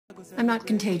I'm not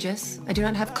contagious. I do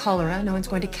not have cholera. No one's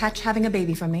going to catch having a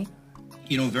baby from me.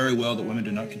 You know very well that women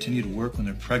do not continue to work when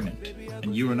they're pregnant.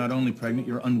 And you are not only pregnant,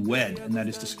 you're unwed, and that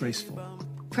is disgraceful.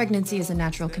 Pregnancy is a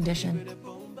natural condition.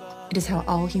 It is how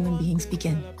all human beings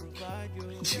begin.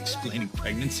 Explaining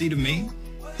pregnancy to me?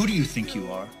 Who do you think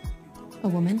you are? A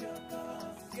woman?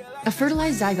 A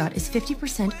fertilized zygote is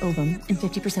 50% ovum and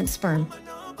 50% sperm.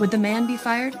 Would the man be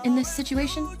fired in this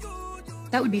situation?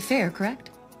 That would be fair, correct?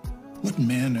 What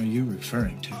man are you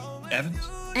referring to? Evans?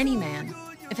 Any man.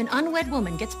 If an unwed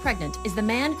woman gets pregnant, is the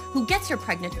man who gets her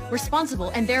pregnant responsible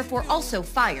and therefore also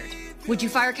fired? Would you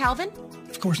fire Calvin?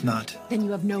 Of course not. Then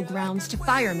you have no grounds to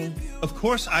fire me. Of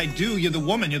course I do. You're the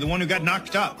woman. You're the one who got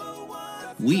knocked up.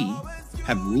 We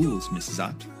have rules, Mrs.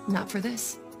 Ott. Not for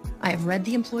this. I have read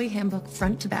the employee handbook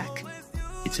front to back.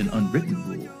 It's an unwritten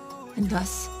rule. And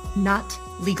thus, not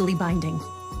legally binding.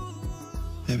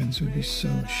 Evans would be so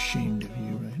ashamed of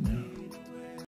you right